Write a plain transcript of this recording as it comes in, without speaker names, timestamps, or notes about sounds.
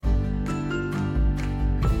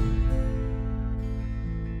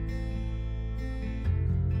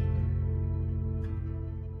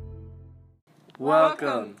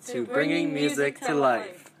Welcome to Bringing Music to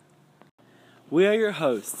Life. We are your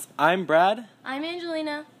hosts. I'm Brad. I'm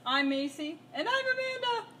Angelina. I'm Macy. And I'm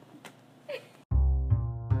Amanda.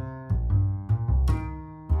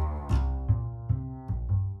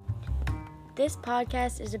 This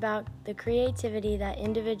podcast is about the creativity that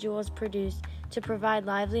individuals produce to provide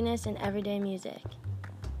liveliness in everyday music.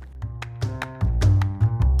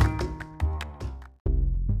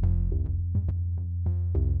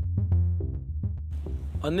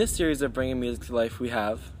 On this series of Bringing Music to Life, we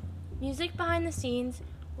have Music Behind the Scenes,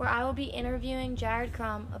 where I will be interviewing Jared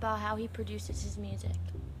Crum about how he produces his music.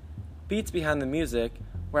 Beats Behind the Music,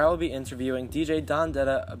 where I will be interviewing DJ Don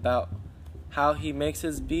Detta about how he makes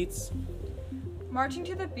his beats. Marching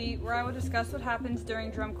to the Beat, where I will discuss what happens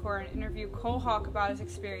during drum corps and interview Cole Hawk about his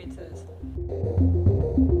experiences.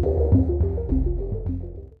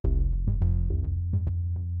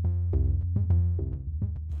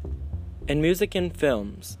 And Music in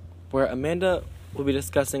Films, where Amanda will be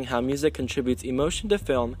discussing how music contributes emotion to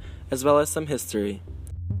film as well as some history.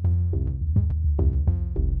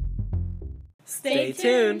 Stay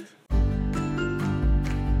tuned!